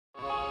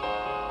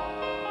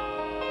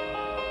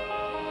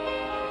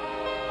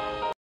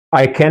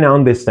I can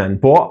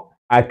understand, but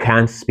I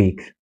can't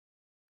speak.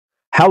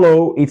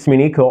 Hello, it's me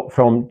Niko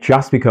from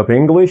Just Pick Up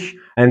English,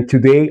 and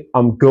today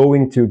I'm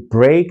going to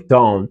break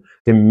down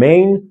the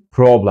main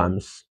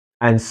problems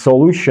and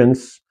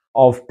solutions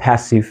of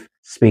passive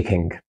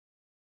speaking.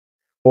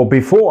 But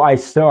before I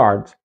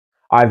start,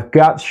 I've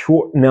got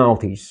short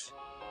notice.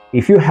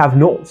 If you have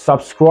not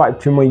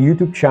subscribed to my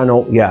YouTube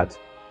channel yet,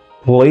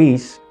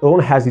 please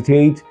don't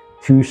hesitate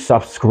to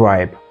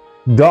subscribe.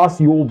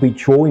 Thus, you'll be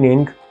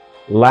joining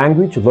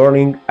language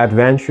learning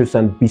adventures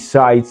and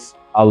besides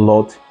a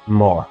lot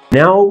more.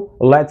 Now,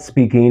 let's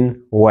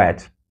begin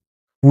with: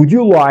 would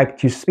you like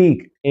to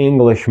speak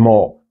English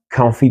more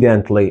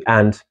confidently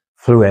and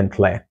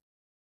fluently?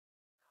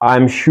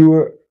 I'm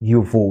sure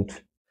you would.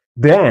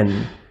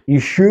 Then you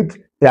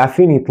should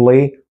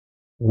definitely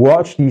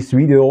watch this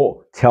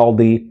video till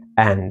the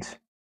end.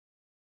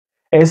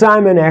 As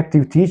I'm an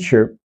active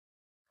teacher,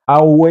 I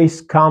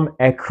always come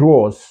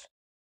across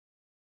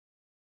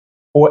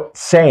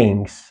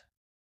sayings.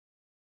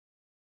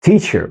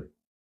 Teacher,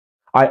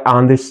 I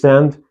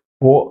understand,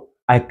 but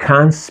I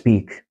can't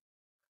speak.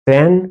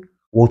 Then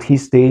what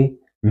is the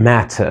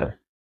matter?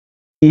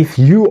 If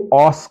you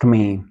ask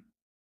me,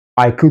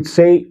 I could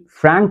say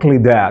frankly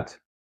that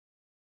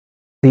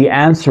the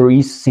answer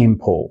is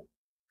simple.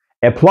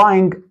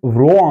 Applying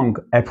wrong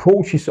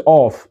approaches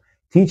of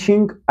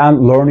teaching and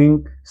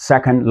learning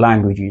second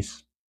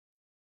languages.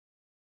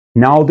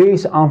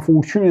 Nowadays,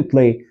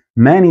 unfortunately,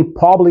 many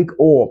public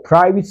or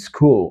private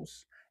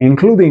schools,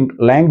 including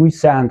language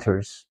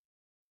centers,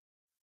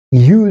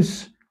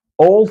 use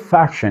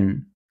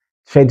old-fashioned,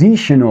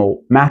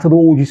 traditional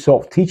methodologies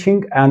of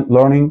teaching and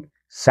learning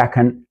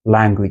second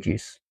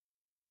languages.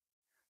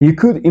 You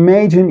could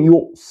imagine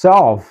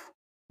yourself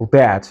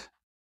that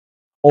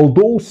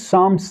although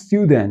some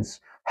students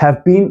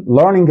have been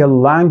learning a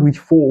language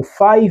for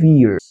 5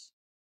 years,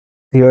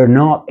 they are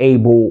not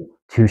able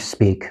to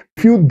speak.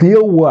 If you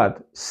deal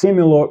with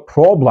similar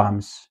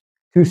problems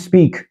to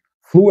speak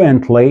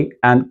fluently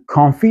and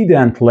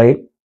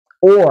confidently,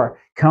 or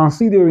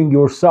considering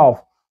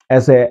yourself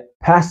as a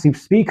passive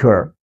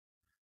speaker,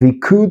 we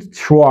could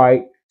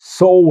try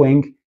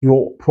solving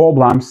your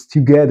problems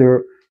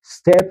together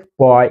step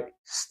by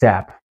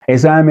step.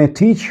 As I'm a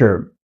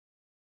teacher,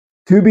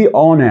 to be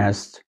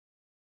honest,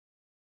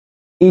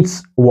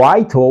 it's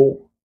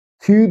vital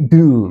to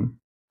do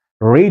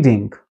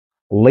reading,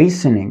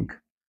 listening,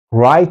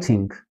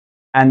 writing,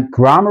 and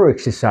grammar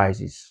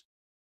exercises.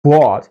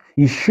 But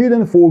you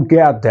shouldn't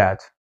forget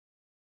that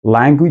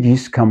language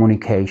is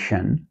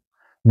communication.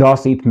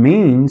 Thus, it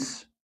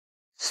means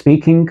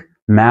speaking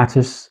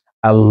matters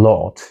a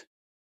lot.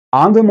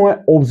 Under my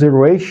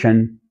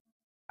observation,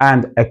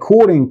 and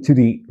according to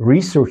the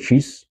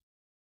researches,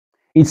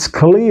 it's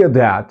clear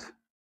that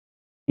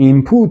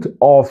input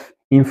of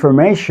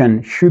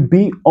information should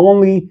be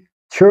only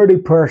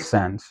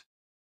 30%,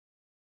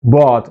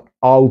 but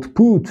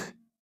output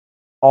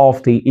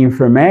of the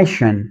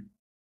information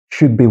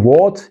should be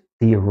what?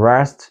 The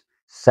rest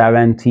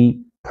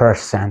 70%.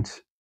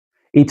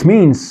 It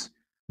means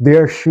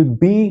there should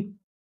be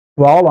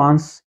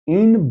balance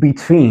in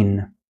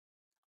between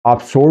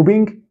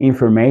absorbing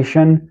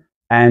information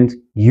and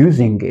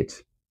using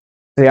it.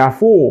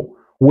 Therefore,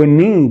 we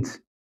need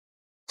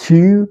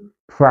to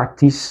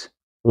practice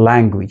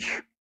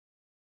language.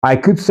 I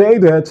could say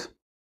that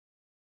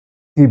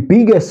the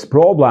biggest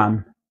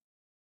problem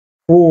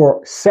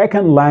for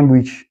second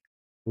language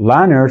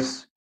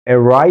learners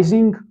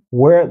arising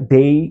where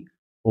they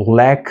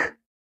lack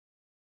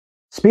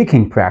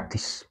speaking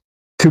practice.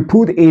 To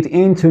put it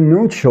into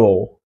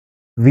nutshell,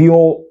 we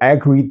all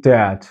agree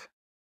that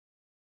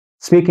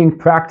speaking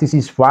practice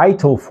is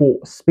vital for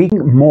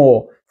speaking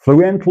more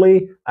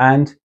fluently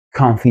and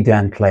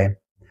confidently,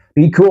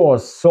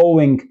 because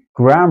solving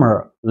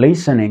grammar,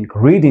 listening,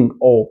 reading,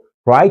 or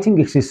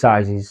writing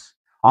exercises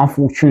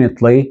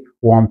unfortunately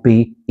won't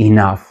be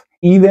enough.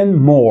 Even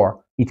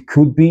more, it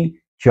could be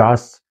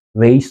just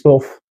waste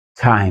of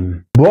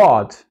time.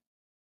 But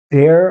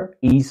there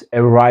is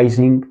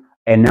arising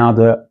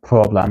another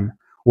problem.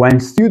 When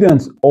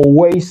students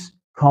always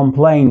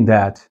complain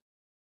that,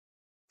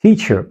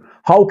 teacher,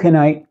 how can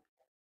I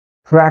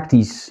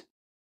practice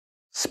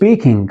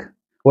speaking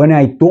when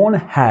I don't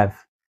have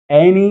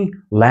any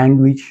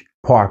language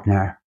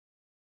partner?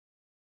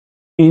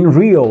 In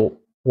real,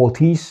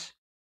 what is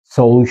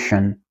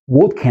solution?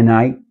 What can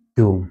I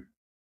do?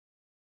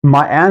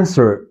 My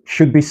answer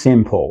should be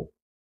simple.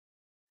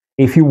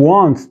 If you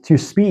want to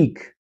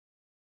speak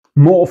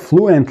more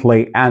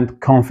fluently and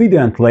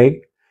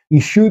confidently,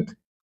 you should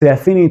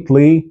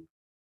definitely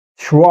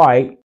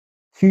try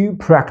to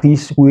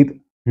practice with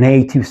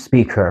native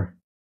speaker.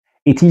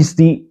 It is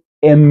the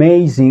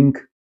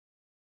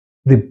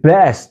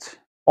best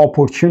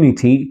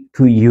opportunity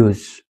to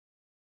use.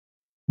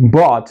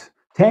 But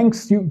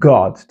thanks to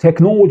God,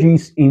 technology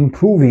is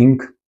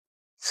improving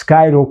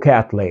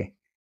skyrocketingly.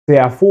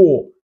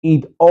 Therefore,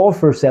 it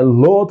offers a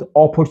lot of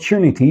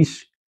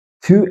opportunities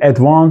to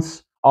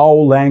advance our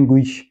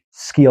language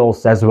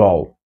skills as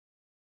well.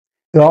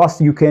 Thus,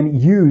 you can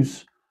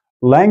use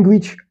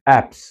language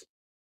apps.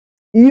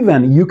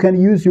 Even you can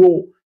use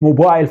your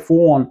mobile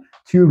phone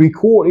to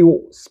record your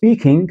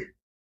speaking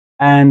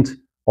and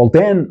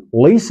then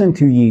listen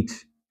to it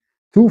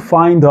to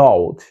find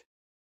out,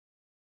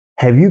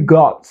 have you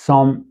got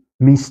some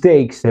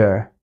mistakes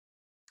there?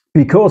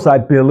 Because I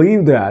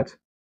believe that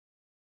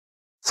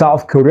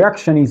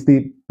self-correction is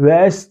the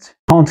best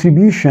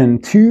contribution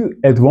to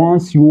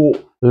advance your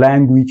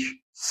language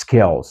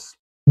skills.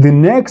 The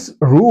next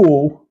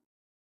rule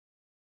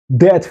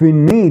that we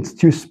need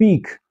to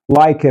speak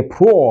like a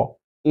pro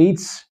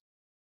is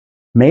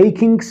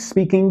making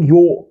speaking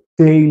your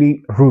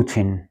daily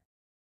routine.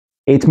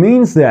 It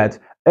means that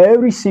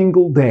every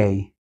single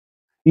day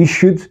you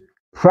should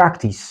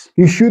practice,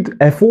 you should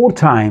afford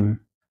time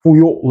for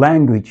your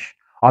language.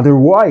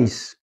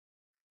 Otherwise,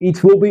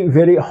 it will be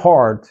very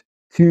hard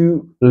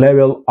to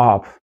level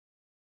up.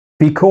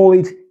 We call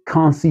it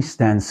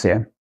consistency.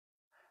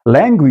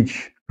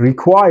 Language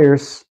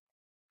requires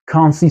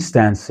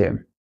consistency.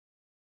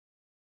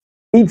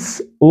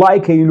 It's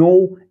like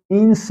a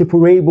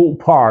inseparable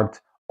part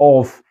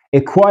of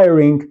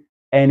acquiring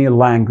any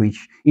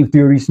language. If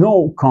there is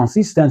no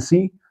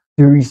consistency,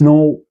 there is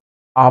no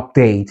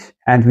update.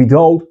 And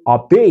without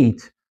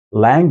update,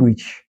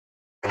 language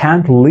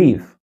can't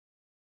live,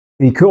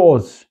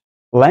 because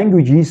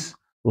language is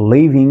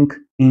living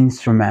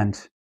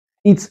instrument.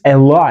 It's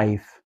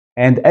alive,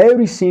 and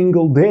every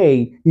single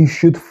day you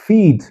should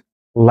feed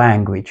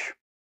language.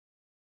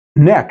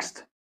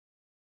 Next,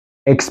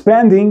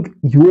 expanding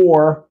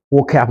your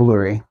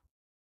vocabulary.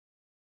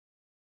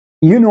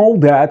 You know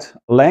that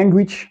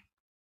language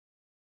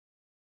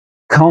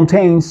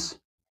contains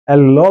a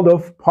lot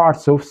of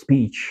parts of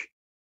speech,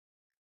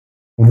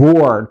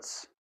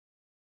 words,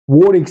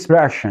 word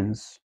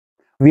expressions.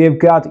 We have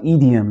got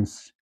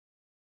idioms,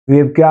 we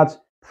have got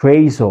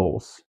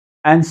phrasals,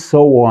 and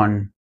so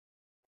on.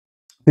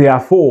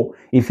 Therefore,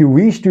 if you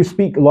wish to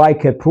speak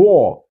like a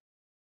pro,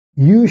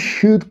 you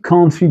should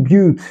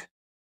contribute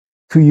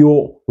to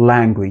your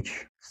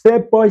language.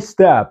 Step by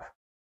step,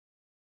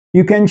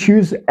 you can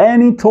choose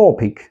any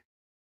topic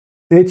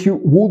that you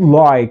would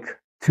like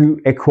to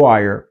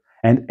acquire,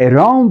 and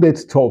around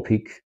that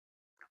topic,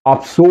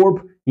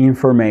 absorb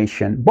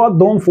information. But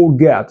don't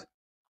forget,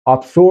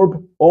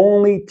 absorb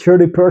only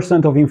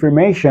 30% of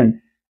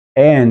information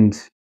and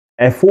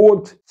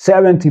afford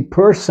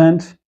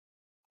 70%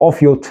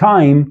 of your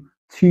time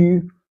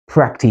to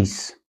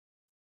practice.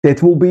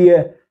 That will be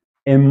an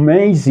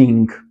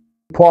amazing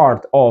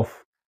part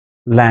of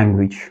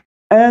language.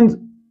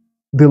 And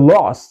the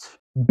last,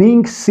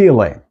 being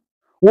silly.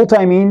 What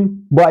I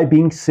mean by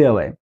being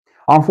silly?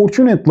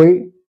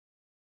 Unfortunately,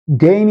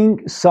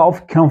 gaining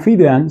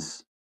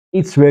self-confidence,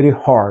 it's very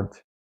hard.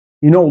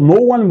 No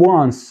one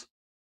wants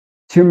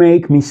to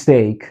make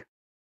mistake,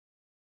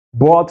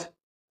 but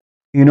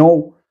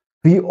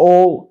we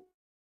all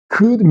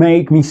could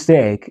make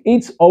mistake.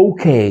 It's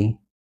okay.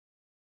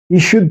 You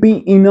should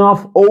be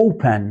enough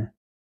open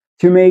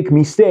to make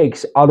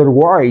mistakes.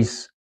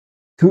 Otherwise,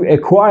 to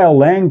acquire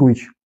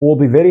language will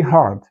be very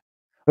hard.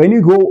 When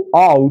you go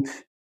out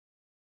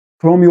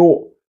from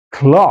your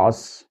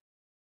class,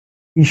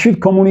 you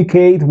should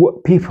communicate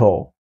with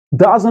people.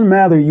 Doesn't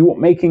matter you are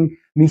making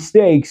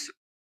mistakes,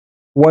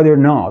 whether or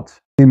not.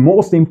 The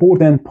most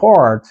important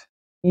part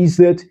is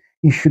that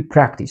you should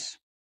practice.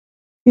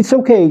 It's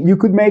okay, you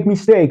could make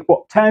mistake,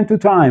 but time to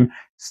time,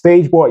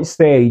 stage by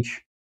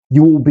stage,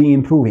 you will be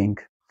improving.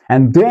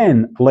 And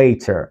then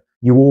later,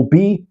 you will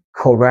be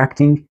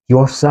correcting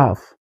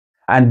yourself.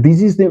 And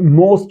this is the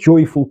most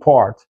joyful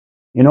part.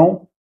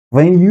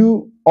 When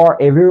you are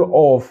aware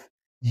of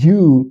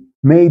you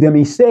made a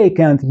mistake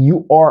and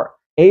you are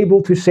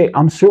able to say,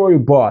 I'm sorry,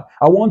 but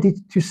I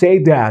wanted to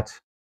say that,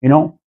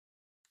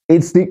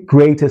 it's the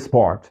greatest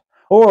part.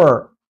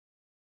 Or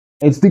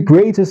it's the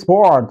greatest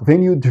part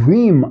when you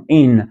dream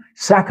in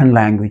second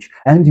language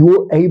and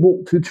you're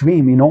able to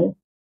dream,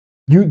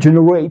 you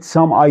generate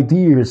some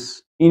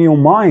ideas in your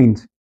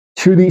mind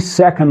to the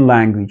second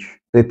language.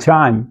 The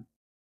time,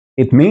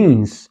 it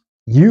means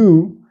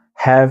you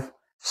have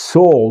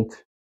solved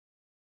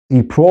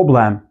the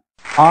problem.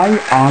 I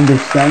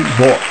understand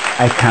what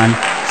I can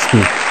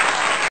speak.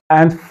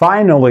 And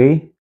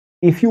finally,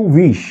 if you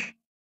wish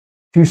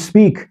to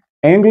speak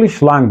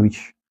English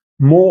language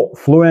more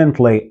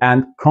fluently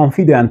and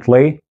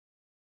confidently,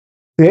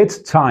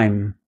 that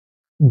time,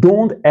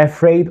 don't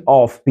afraid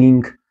of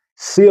being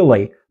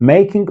silly,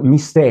 making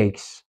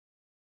mistakes.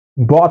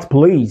 But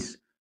please,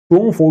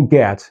 don't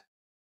forget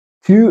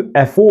to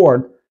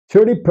afford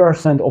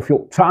 30% of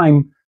your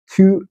time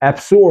to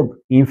absorb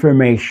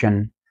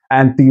information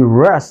and the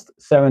rest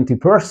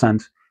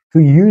 70% to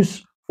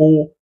use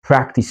for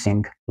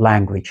practicing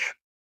language.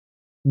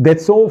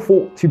 That's all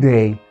for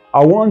today.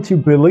 I want to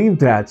believe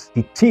that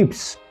the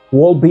tips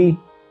will be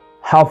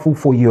helpful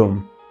for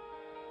you.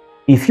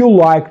 If you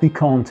like the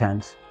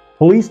content,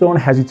 please don't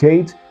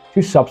hesitate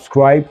to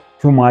subscribe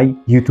to my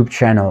YouTube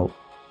channel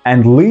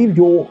and leave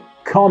your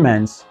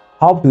comments.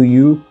 How do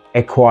you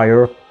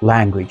acquire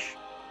language?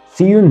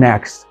 See you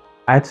next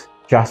at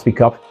Just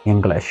Pick Up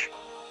English.